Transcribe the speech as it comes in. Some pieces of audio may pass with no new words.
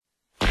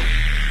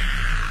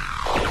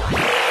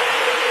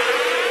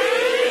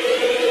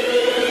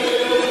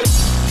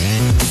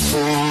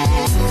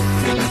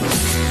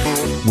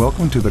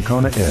Welcome to the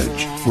Kona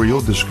Edge, where you'll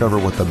discover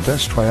what the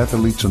best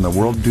triathletes in the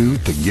world do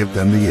to give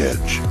them the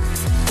edge.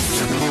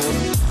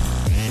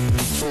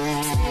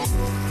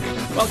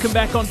 Welcome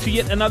back onto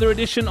yet another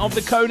edition of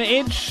the Kona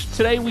Edge.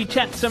 Today we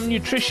chat some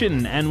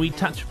nutrition and we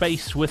touch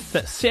base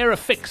with Sarah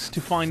Fix to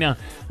find out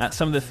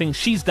some of the things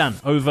she's done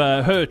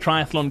over her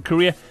triathlon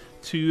career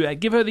to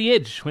give her the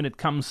edge when it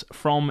comes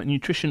from a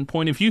nutrition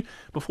point of view.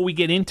 Before we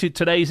get into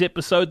today's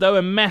episode, though,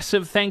 a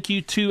massive thank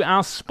you to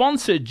our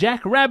sponsor,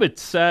 Jack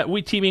Rabbit.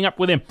 We're teaming up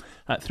with him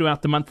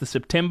throughout the month of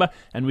September,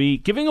 and we're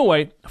giving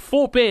away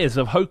 4 pairs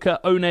of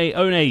Hoka One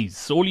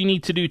Ones. All you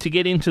need to do to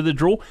get into the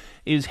draw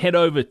is head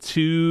over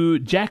to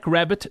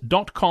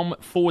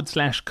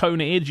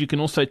jackrabbit.com/Kona Edge. You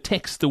can also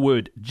text the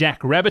word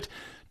Jack Rabbit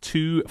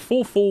to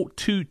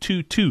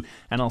 44222,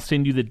 and I'll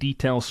send you the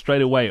details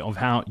straight away of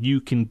how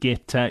you can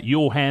get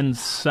your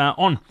hands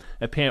on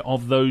a pair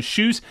of those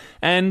shoes.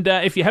 And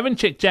if you haven't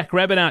checked Jack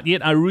Rabbit out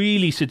yet, I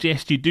really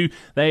suggest you do.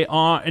 They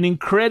are an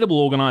incredible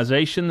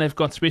organization. They've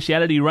got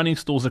specialty running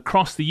stores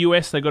across the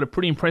US. They've got a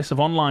pretty impressive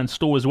online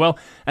store as well,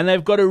 and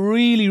they've got a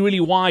really, really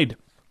wide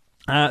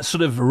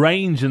sort of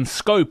range and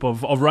scope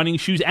of running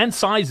shoes and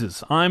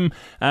sizes. I'm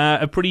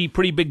a pretty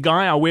big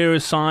guy. I wear a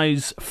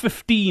size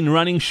 15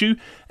 running shoe,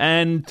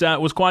 and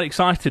was quite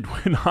excited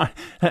when I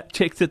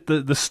checked at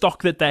the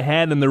stock that they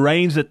had and the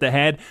range that they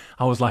had.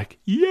 I was like,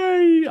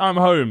 yay, I'm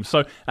home.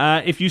 So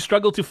if you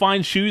struggle to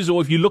find shoes,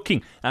 or if you're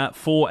looking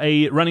for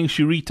a running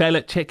shoe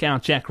retailer, check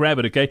out Jack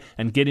Rabbit, okay,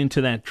 and get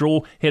into that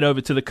draw. Head over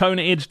to the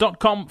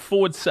KonaEdge.com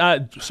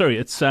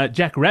it's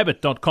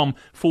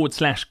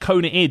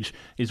jackrabbit.com/Kona Edge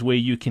is where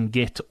you can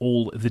get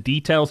all the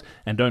details.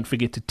 And don't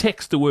forget to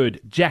text the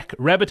word Jack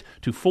Rabbit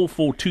to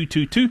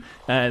 44222.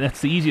 That's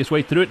the easiest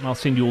way to do it, and I'll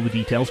send you all the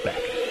details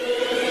back.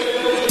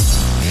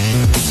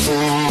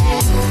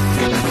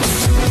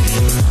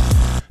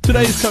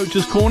 Today's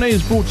Coach's Corner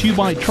is brought to you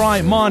by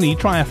Try Marnie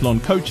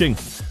Triathlon Coaching.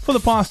 For the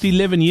past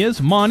 11 years,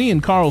 Marnie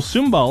and Carl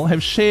Sumbal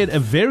have shared a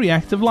very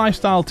active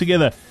lifestyle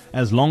together.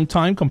 As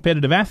long-time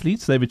competitive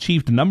athletes, they've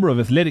achieved a number of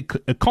athletic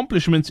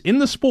accomplishments in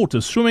the sport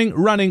of swimming,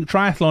 running,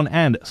 triathlon,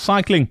 and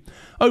cycling.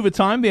 Over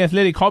time, the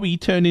athletic hobby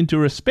turned into a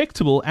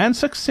respectable and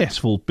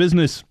successful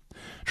business.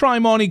 Try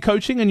Marnie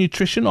Coaching and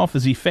Nutrition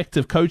offers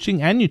effective coaching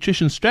and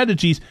nutrition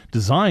strategies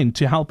designed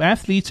to help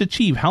athletes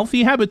achieve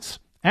healthy habits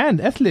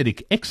and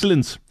athletic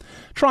excellence.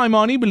 Try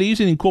Marnie believes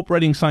in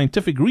incorporating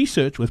scientific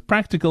research with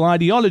practical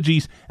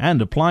ideologies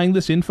and applying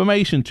this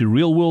information to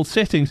real-world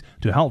settings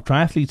to help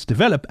triathletes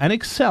develop and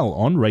excel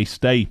on race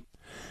day.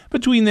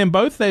 Between them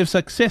both, they have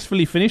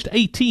successfully finished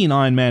 18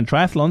 Ironman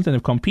triathlons and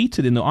have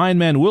competed in the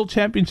Ironman World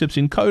Championships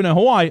in Kona,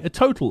 Hawaii, a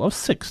total of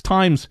 6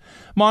 times.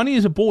 Marnie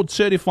is a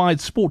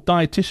board-certified sport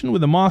dietitian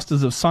with a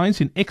Masters of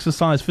Science in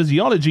Exercise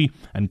Physiology,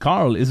 and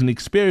Carl is an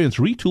experienced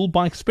retool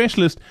bike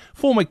specialist,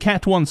 former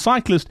Cat 1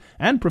 cyclist,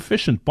 and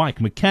proficient bike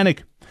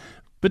mechanic.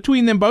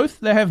 Between them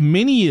both, they have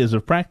many years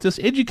of practice,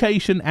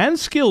 education, and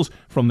skills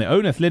from their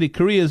own athletic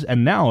careers,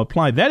 and now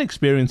apply that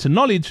experience and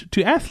knowledge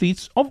to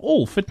athletes of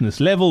all fitness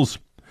levels.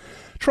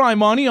 Try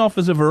Marnie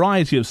offers a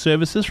variety of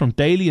services from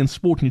daily and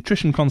sport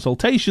nutrition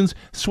consultations,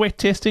 sweat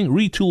testing,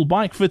 retool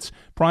bike fits,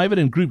 private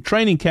and group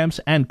training camps,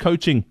 and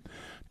coaching.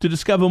 To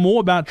discover more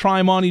about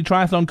Try Marnie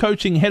Triathlon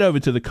Coaching, head over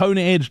to the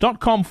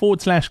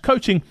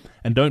KonaEdge.com/coaching.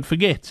 And don't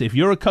forget, if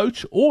you're a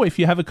coach or if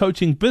you have a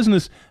coaching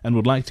business and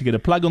would like to get a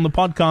plug on the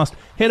podcast,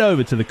 head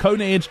over to the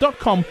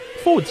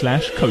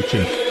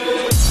KonaEdge.com/coaching.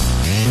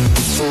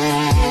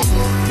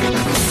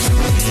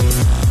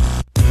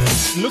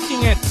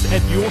 Looking at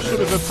your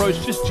sort of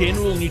approach, just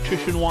general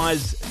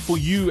nutrition-wise for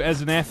you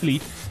as an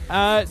athlete,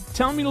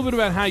 tell me a little bit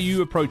about how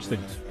you approach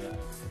things.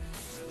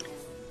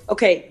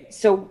 Okay,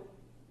 so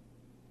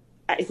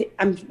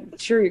I'm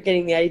sure you're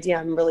getting the idea.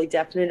 I'm really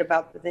definite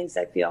about the things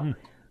I feel.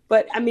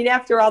 But I mean,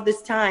 after all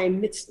this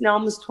time, it's now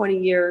almost 20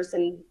 years,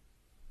 and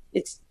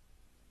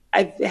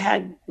I've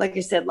had, like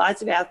I said,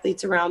 lots of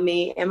athletes around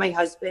me and my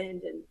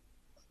husband,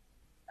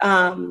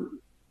 and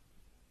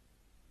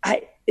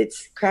it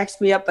cracks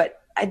me up, but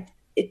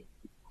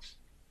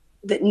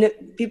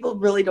people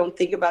really don't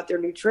think about their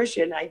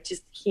nutrition. I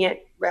just can't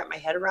wrap my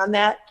head around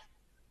that.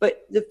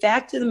 But the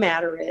fact of the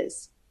matter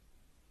is,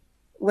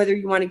 whether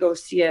you want to go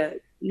see a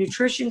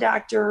nutrition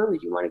doctor or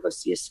you want to go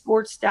see a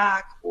sports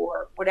doc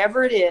or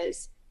whatever it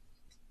is,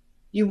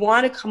 you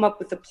want to come up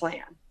with a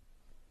plan.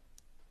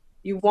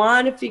 You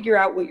want to figure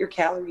out what your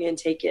calorie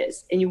intake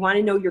is, and you want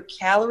to know your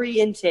calorie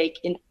intake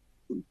in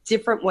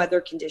different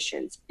weather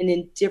conditions and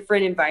in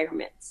different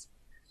environments.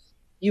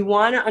 You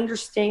want to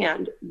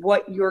understand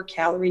what your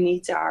calorie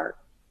needs are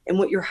and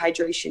what your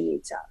hydration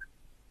needs are.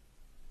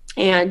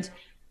 And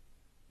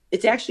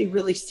it's actually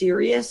really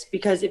serious,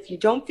 because if you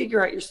don't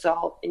figure out your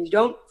salt and you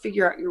don't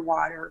figure out your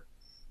water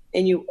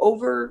and you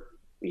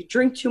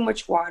drink too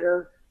much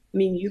water, I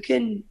mean,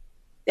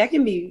 that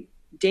can be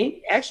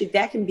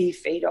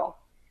fatal.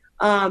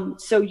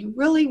 So you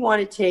really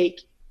want to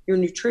take your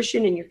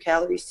nutrition and your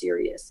calories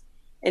serious.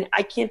 And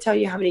I can't tell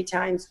you how many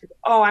times,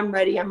 I'm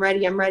ready.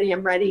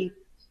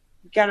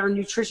 We got our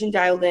nutrition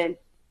dialed in.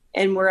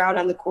 and we're out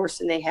on the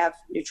course and they have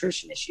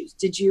nutrition issues.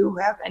 Did you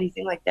have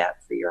anything like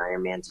that for your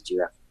Ironman? Did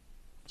you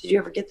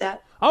ever get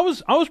that? I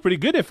was pretty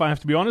good, if I have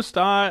to be honest.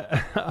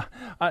 I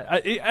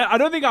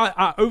don't think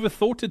I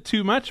overthought it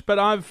too much, but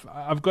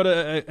I've got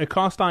a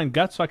cast iron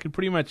gut, so I can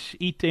pretty much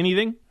eat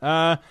anything.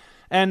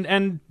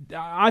 And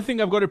I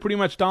think I've got it pretty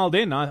much dialed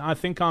in. I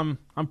think I'm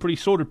pretty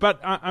sorted. But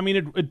I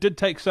mean, it did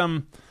take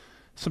some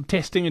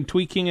testing and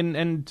tweaking,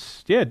 and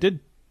yeah, it did.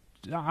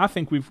 I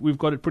think we've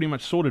got it pretty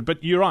much sorted.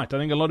 But you're right. I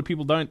think a lot of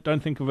people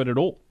don't think of it at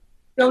all.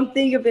 Don't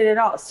think of it at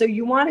all. So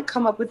you want to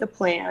come up with a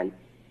plan.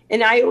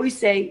 And I always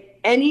say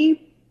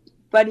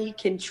anybody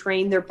can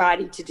train their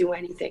body to do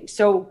anything.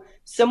 So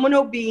someone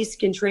obese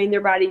can train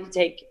their body to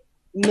take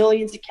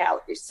millions of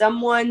calories.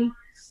 Someone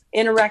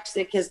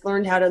anorexic has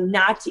learned how to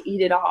not to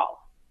eat at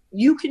all.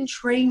 You can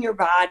train your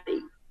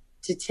body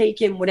to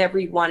take in whatever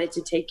you want it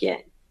to take in.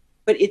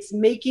 But it's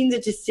making the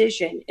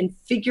decision and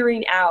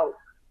figuring out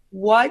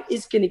what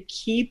is going to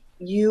keep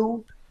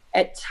you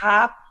at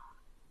top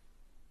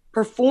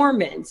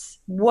performance,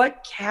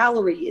 what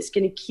calorie is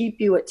going to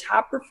keep you at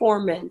top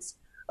performance,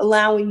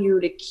 allowing you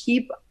to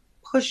keep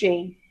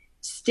pushing,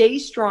 stay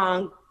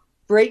strong,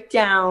 break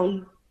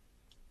down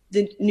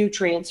the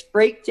nutrients,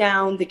 break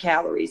down the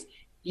calories,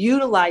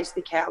 utilize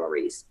the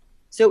calories.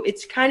 So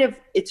it's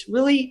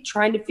really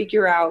trying to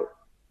figure out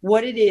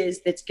what it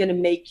is that's going to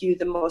make you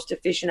the most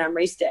efficient on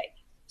race day.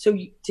 So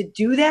to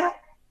do that,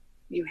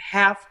 you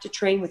have to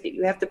train with it.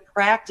 You have to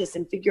practice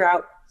and figure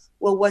out,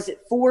 well, was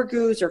it 4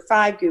 goos or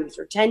 5 goos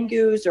or 10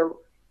 goos, or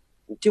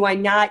do I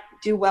not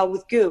do well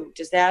with goo?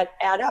 Does that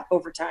add up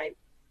over time?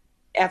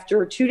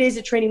 After 2 days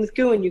of training with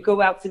goo and you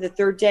go out for the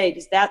 3rd day,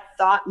 does that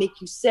thought make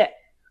you sick?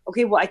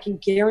 Okay, well, I can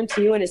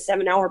guarantee you in a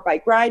 7-hour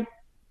bike ride,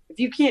 if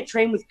you can't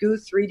train with goo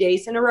 3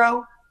 days in a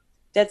row,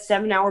 that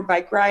 7-hour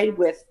bike ride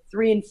with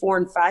 3 and 4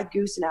 and 5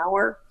 goos an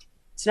hour,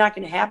 it's not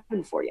going to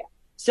happen for you.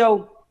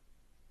 So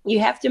you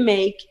have to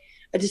make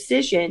a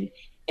decision,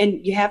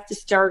 and you have to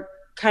start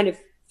kind of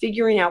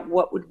figuring out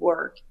what would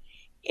work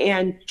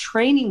and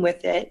training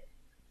with it.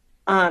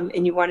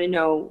 And you want to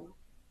know,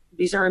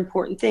 these are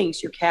important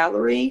things: your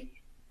calorie,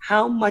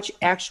 how much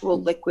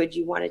actual liquid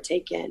you want to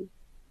take in.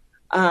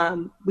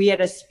 We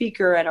had a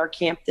speaker at our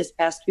camp this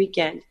past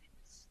weekend,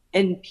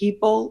 and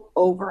people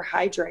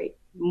overhydrate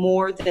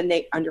more than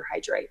they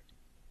underhydrate.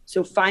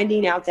 So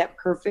finding out that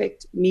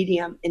perfect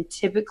medium, and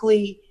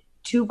typically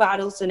 2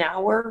 bottles an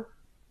hour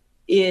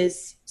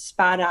is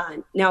spot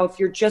on. Now, if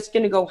you're just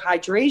going to go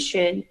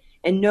hydration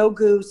and no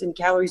goos and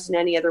calories in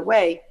any other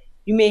way,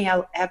 you may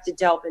have to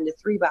delve into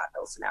 3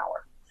 bottles an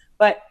hour.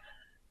 But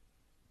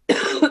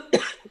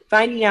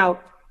finding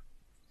out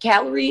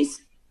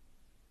calories,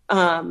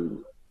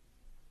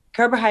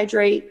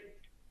 carbohydrate,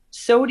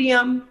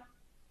 sodium,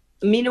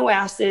 amino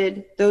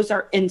acid, those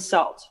are in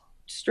salt,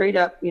 straight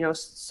up,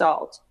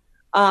 salt.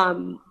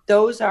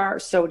 Those are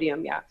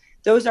sodium. Yeah.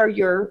 Those are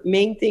your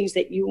main things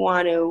that you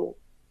want to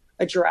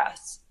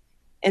address,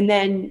 and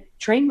then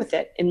train with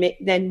it. And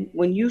then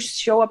when you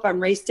show up on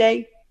race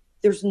day,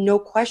 there's no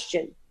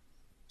question.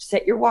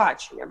 Set your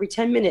watch, and every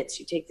 10 minutes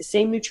you take the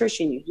same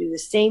nutrition, you do the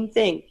same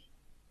thing,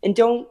 and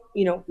don't,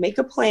 make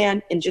a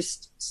plan and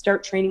just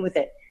start training with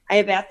it. I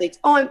have athletes,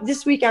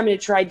 this week I'm going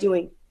to try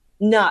doing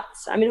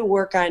nuts. I'm going to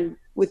work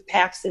with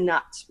packs and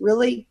nuts.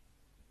 Really?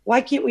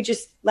 Why can't we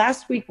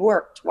last week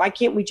worked. Why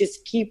can't we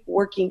just keep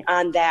working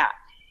on that?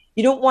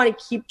 You don't want to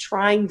keep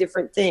trying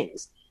different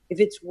things. If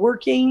it's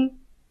working,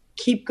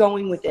 keep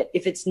going with it.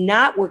 If it's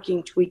not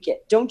working, tweak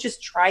it. Don't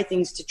just try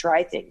things to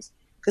try things.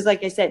 Because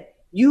like I said,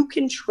 you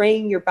can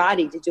train your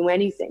body to do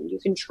anything. You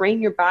can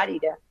train your body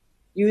to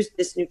use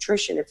this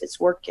nutrition if it's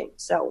working.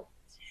 So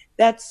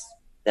it's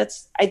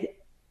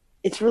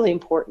really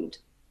important.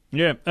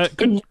 Yeah.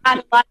 And not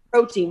a lot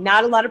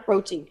of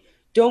protein.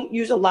 Don't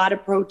use a lot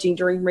of protein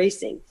during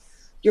racing.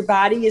 Your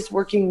body is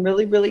working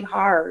really, really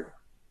hard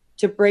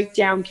to break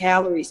down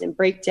calories and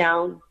break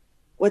down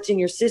what's in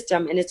your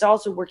system. And it's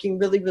also working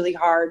really, really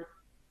hard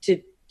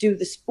to do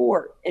the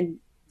sport. And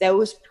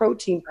those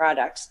protein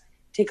products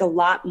take a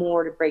lot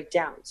more to break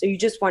down. So you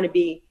just want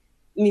to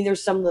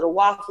there's some little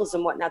waffles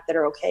and whatnot that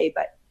are okay,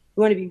 but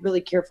you want to be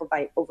really careful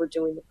by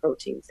overdoing the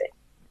protein thing.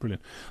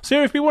 Brilliant.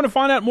 Sarah, if people want to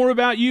find out more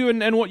about you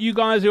and what you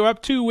guys are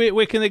up to,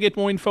 where can they get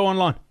more info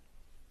online?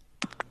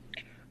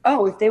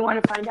 Oh, if they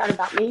want to find out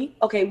about me?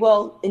 Okay,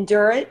 well,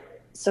 Endure It.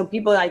 So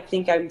people, I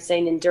think I'm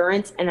saying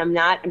endurance, and I'm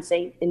not. I'm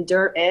saying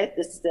Endure It.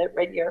 This is it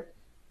right here.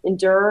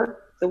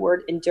 Endure, the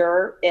word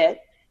Endure It.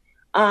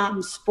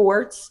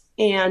 Sports,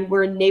 and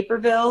we're in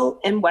Naperville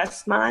and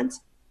Westmont,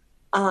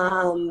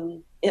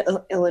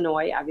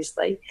 Illinois,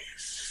 obviously.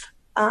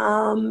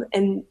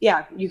 And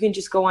yeah, you can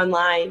just go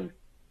online,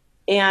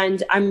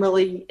 and I'm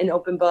really an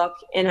open book,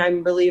 and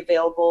I'm really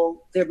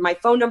available. My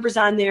phone number's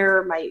on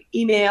there, my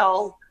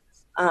email.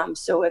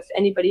 So if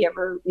anybody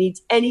ever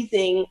needs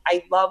anything,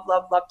 I love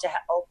to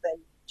help, and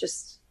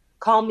just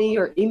call me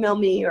or email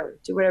me or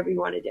do whatever you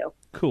want to do.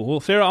 Cool. Well,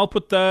 Sarah, I'll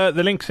put the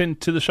links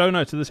into the show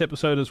notes of this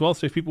episode as well,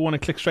 so if people want to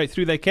click straight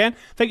through, they can.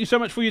 Thank you so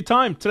much for your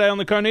time today on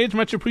the Kona Edge.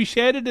 Much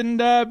appreciated, and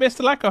best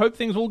of luck. I hope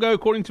things will go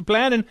according to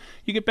plan and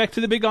you get back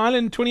to the Big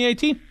Island in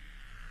 2018.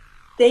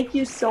 Thank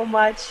you so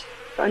much.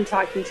 Fun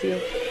talking to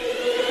you.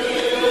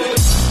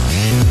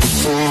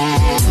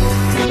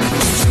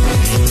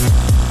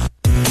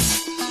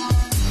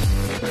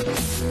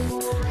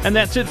 And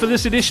that's it for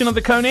this edition of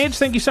the Kona Edge.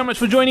 Thank you so much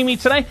for joining me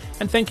today.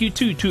 And thank you,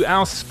 too, to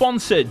our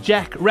sponsor,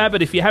 Jack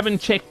Rabbit. If you haven't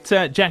checked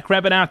Jack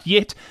Rabbit out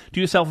yet, do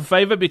yourself a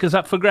favor, because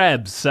up for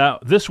grabs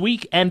this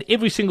week and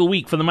every single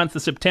week for the month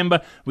of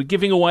September, we're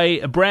giving away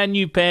a brand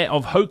new pair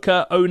of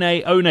Hoka One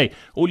One.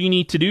 All you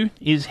need to do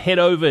is head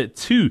over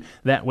to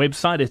that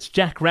website. It's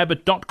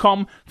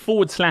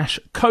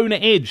jackrabbit.com/Kona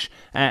Edge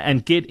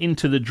and get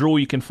into the draw.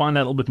 You can find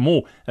out a little bit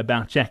more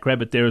about Jack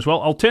Rabbit there as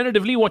well.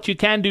 Alternatively, what you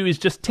can do is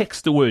just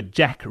text the word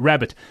Jack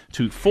Rabbit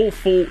to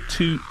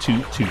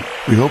 44222.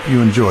 We hope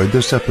you enjoyed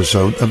this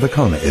episode of the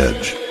Kona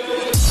Edge.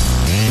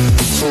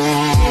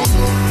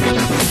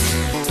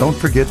 Don't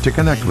forget to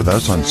connect with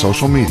us on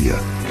social media.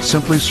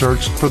 Simply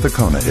search for the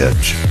Kona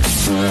Edge.